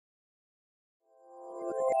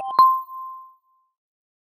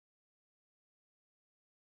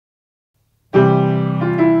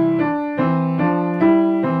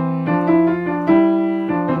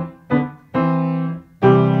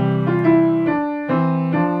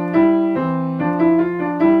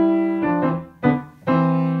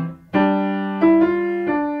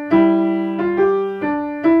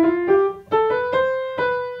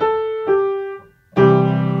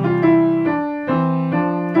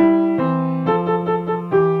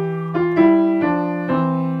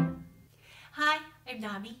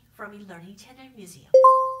Tenor Museum.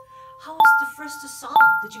 How was the first song,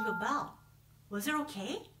 the Jingle Bell? Was it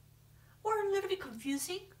okay? Or a little bit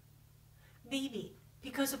confusing? Maybe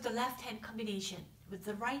because of the left hand combination with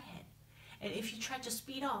the right hand. And if you try to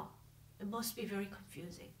speed up, it must be very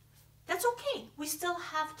confusing. That's okay. We still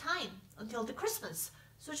have time until the Christmas.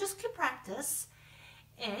 So just keep practice.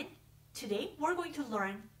 And today we're going to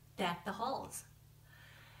learn Deck the Halls.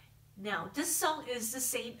 Now this song is the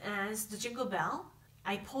same as the Jingle Bell.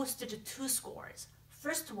 I posted 2 scores.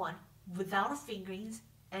 First one without fingerings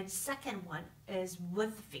and second one is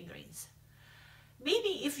with fingerings.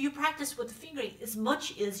 Maybe if you practice with the fingering, it's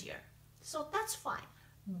much easier. So that's fine.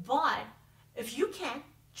 But if you can,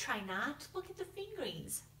 try not to look at the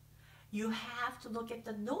fingerings. You have to look at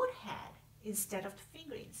the note head instead of the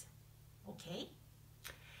fingerings. Okay?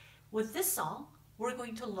 With this song, we're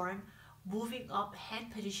going to learn moving up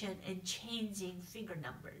hand position and changing finger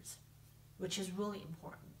numbers, which is really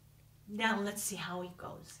important. Now let's see how it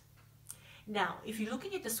goes. Now, if you're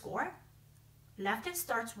looking at the score, left hand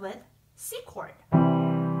starts with C chord,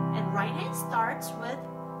 and right hand starts with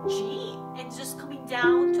G, and just coming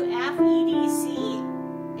down to F, E, D, C,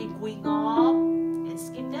 and going up and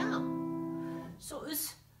skip down. So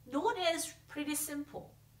it's note is pretty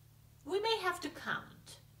simple. We may have to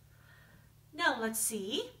count. Now let's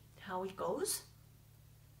see how it goes.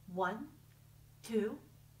 1, 2,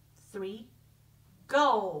 3,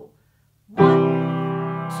 go. 1,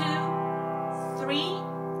 2, 3,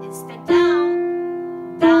 and step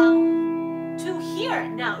down, down to here.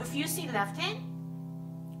 Now, if you see left hand,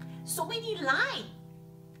 so many lines.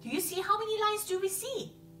 Do you see how many lines do we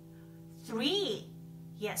see? 3.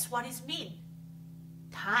 Yes, what does it mean?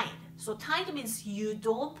 Tied. So tied means you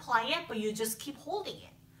don't play it, but you just keep holding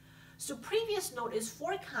it. So previous note is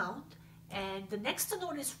 4 count, and the next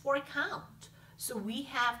note is 4 count. So we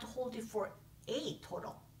have to hold it for 8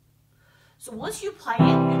 total. So once you play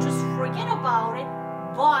it, you just forget about it,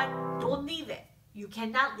 but don't leave it. You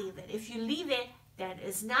cannot leave it. If you leave it, then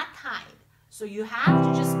it's not tied. So you have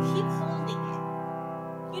to just keep holding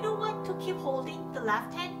it. You know what? To keep holding the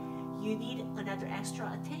left hand, you need another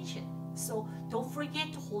extra attention. So don't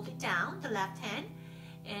forget to hold it down, the left hand,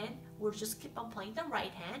 and we'll just keep on playing the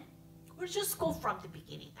right hand. We'll just go from the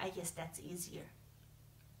beginning. I guess that's easier.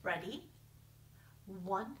 Ready?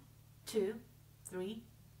 1, 2, 3,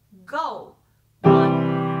 go.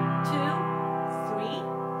 1, 2,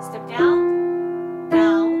 3, step down,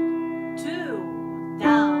 down, 2,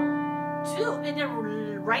 down, 2, and then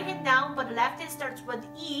right hand down, but the left hand starts with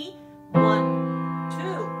E. 1,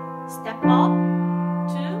 2, step up,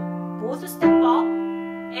 2, both step up,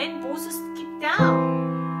 and both skip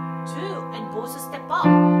down, 2, and both step up,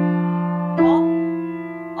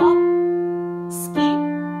 skip,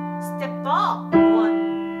 step up,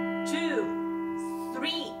 1, 2,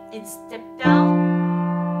 3, and step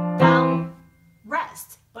down, down,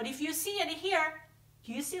 rest. But if you see it here,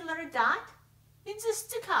 do you see a little dot? It's a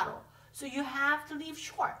staccato. So you have to leave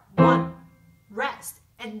short. 1, rest.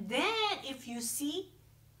 And then if you see,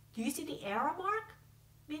 do you see the arrow mark?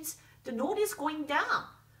 Means the note is going down.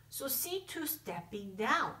 So C2 stepping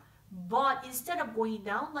down. But instead of going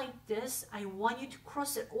down like this, I want you to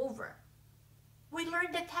cross it over. We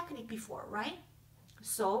learned that technique before, right?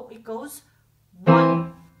 So it goes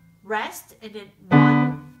 1, rest, and then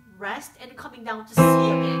 1, rest, and coming down to C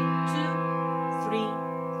again. 2,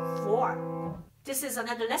 3, 4. This is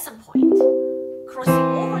another lesson point. Crossing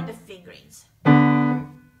over the fingerings. You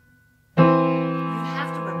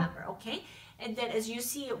have to remember, okay? And then as you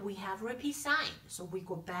see, we have repeat sign. So we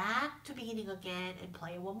go back to beginning again and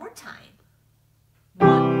play it one more time. 1,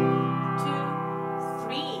 2,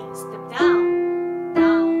 3, step down,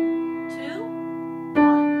 down, 2,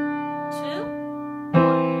 1, 2,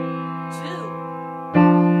 1, 2,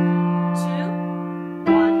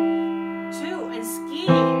 2, 1, 2, and skip,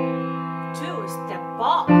 2, step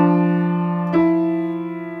up.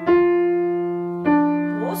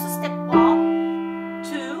 Both step up,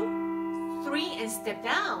 2, 3, and step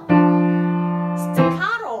down.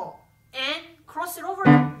 Staccato, and cross it over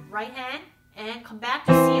right hand, and come back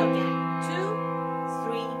to C again. 2,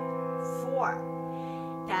 3,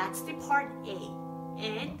 4. That's the part A.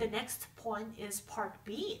 And the next point is part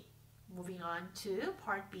B. Moving on to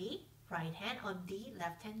part B, right hand on D,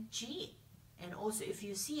 left hand G. And also if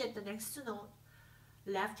you see it, the next note,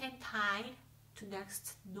 left hand tied to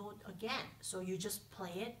next note again. So you just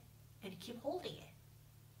play it and keep holding it.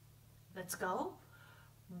 Let's go.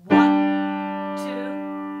 1, 2,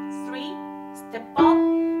 3, step up,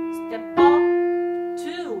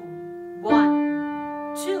 2,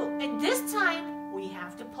 1, 2. And this time we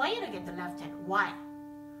have to play it again, the left hand. Why?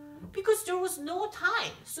 because there was no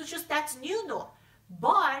time. So just that's new note.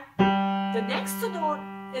 But the next note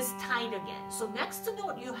is tied again. So next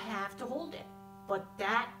note you have to hold it. But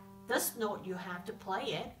this note you have to play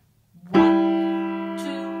it. 1,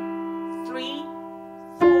 2, 3,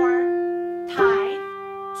 4, tied,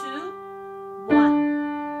 2,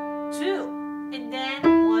 1, 2. And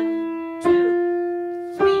then 1,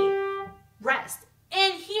 2, 3, rest.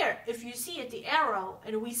 And here, if you see the arrow,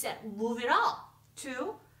 and we said move it up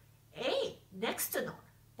to A, next note.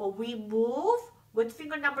 But we move with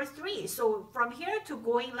finger number 3. So from here to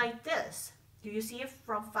going like this. Do you see it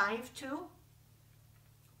from 5 to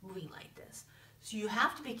moving like this? So you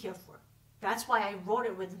have to be careful. That's why I wrote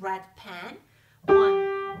it with red pen.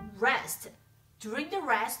 1, rest. During the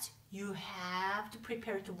rest, you have to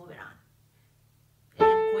prepare to move it on.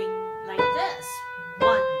 And going like this.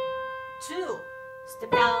 1, 2.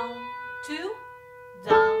 Step down, 2,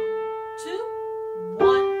 down, 2,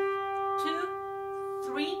 1, 2,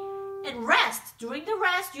 3, and rest. During the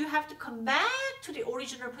rest, you have to come back to the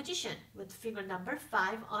original position with finger number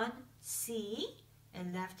 5 on C,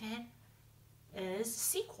 and left hand is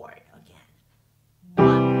C chord again.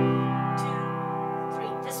 1, 2, 3.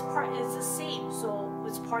 This part is the same, so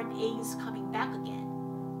this part A is coming back again.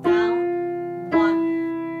 Down,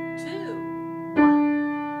 1, 2,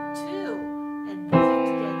 1, 2, and move it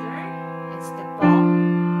together, and step up,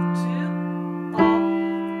 2,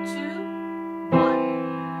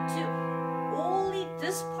 1, 2. Only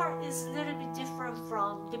this part is a little bit different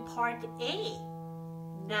from the part A.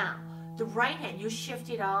 Now, the right hand, you shift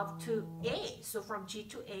it up to A. So from G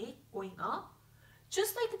to A, going up.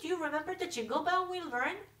 Just like, do you remember the jingle bell we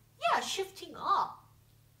learned? Yeah, shifting up.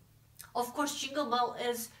 Of course, jingle bell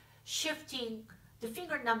is shifting the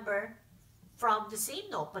finger number from the same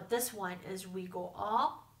note, but this one is we go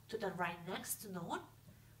up to the right next note.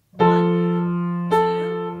 1,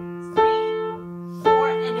 2, 3, 4,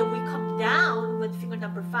 and then we come down with finger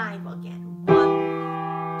number 5 again.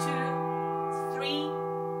 1, 2, 3,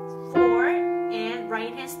 4, and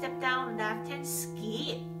right hand step down, left hand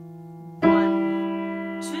skip.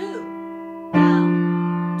 1, 2,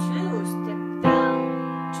 down, 2, step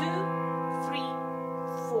down, 2, 3,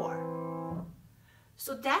 4.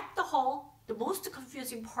 So that's the most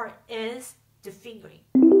confusing part is the fingering.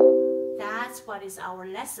 That's what is our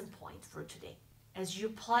lesson point for today. As you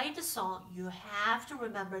play the song, you have to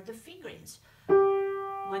remember the fingerings.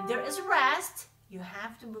 When there is a rest, you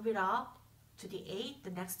have to move it up to the A,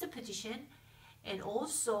 the next position, and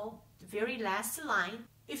also the very last line.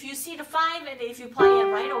 If you see the 5 and if you play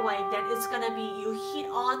it right away, then it's gonna be you hit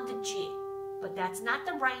on the G, but that's not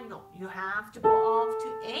the right note. You have to go off to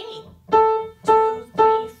A. 2,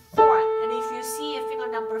 3, 4, and if you see a finger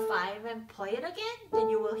number 5 and play it again, then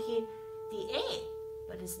you will hit the A,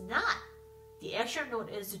 but it's not. The actual note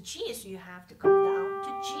is the G, so you have to come down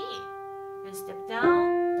to G and step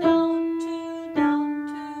down, down, 2, down,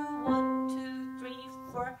 2, 1, 2, 3,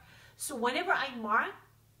 4. So whenever I mark,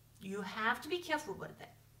 you have to be careful with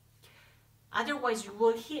it. Otherwise, you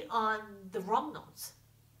will hit on the wrong notes.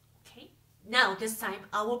 Okay? Now, this time,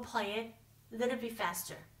 I will play it a little bit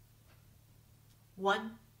faster.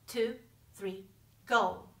 1, 2, 3,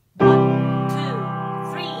 go. 1, 2,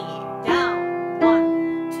 3, down.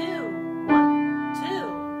 1, 2, 1, 2,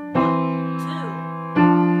 1, 2.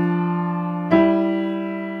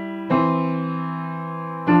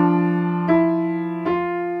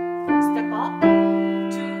 Step up.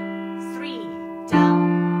 2, 3,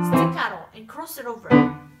 down. Staccato and cross it over.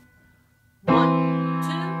 1,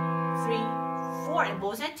 2, 3, 4, and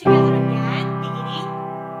both hands together again. Beginning.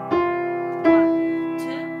 1, 2,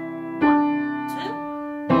 1,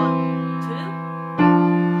 2, 1, 2.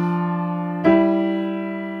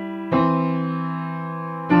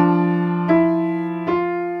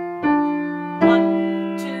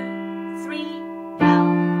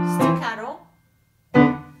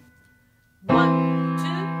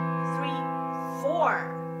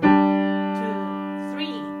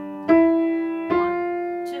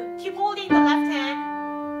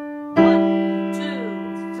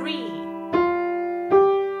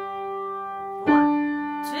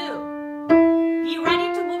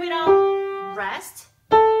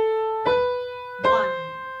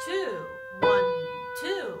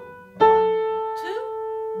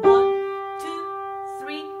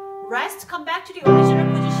 Rest, come back to the original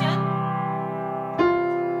position.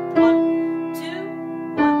 1, 2,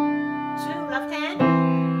 1, 2, left hand.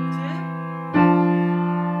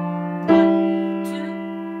 2, 1,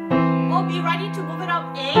 2. Oh, be ready to move it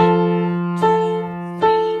up. A, 2,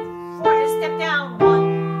 3, 4, and step down.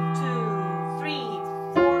 1, 2, 3,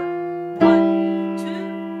 4, 1, 2,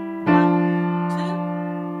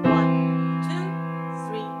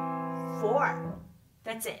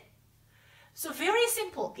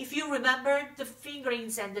 help if you remember the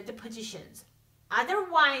fingerings and the positions.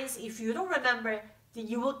 Otherwise, if you don't remember, then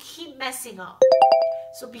you will keep messing up.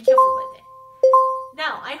 So be careful with it.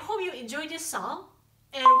 Now, I hope you enjoyed this song,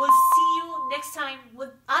 and we'll see you next time with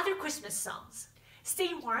other Christmas songs. Stay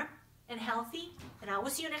warm and healthy, and I will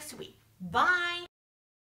see you next week. Bye!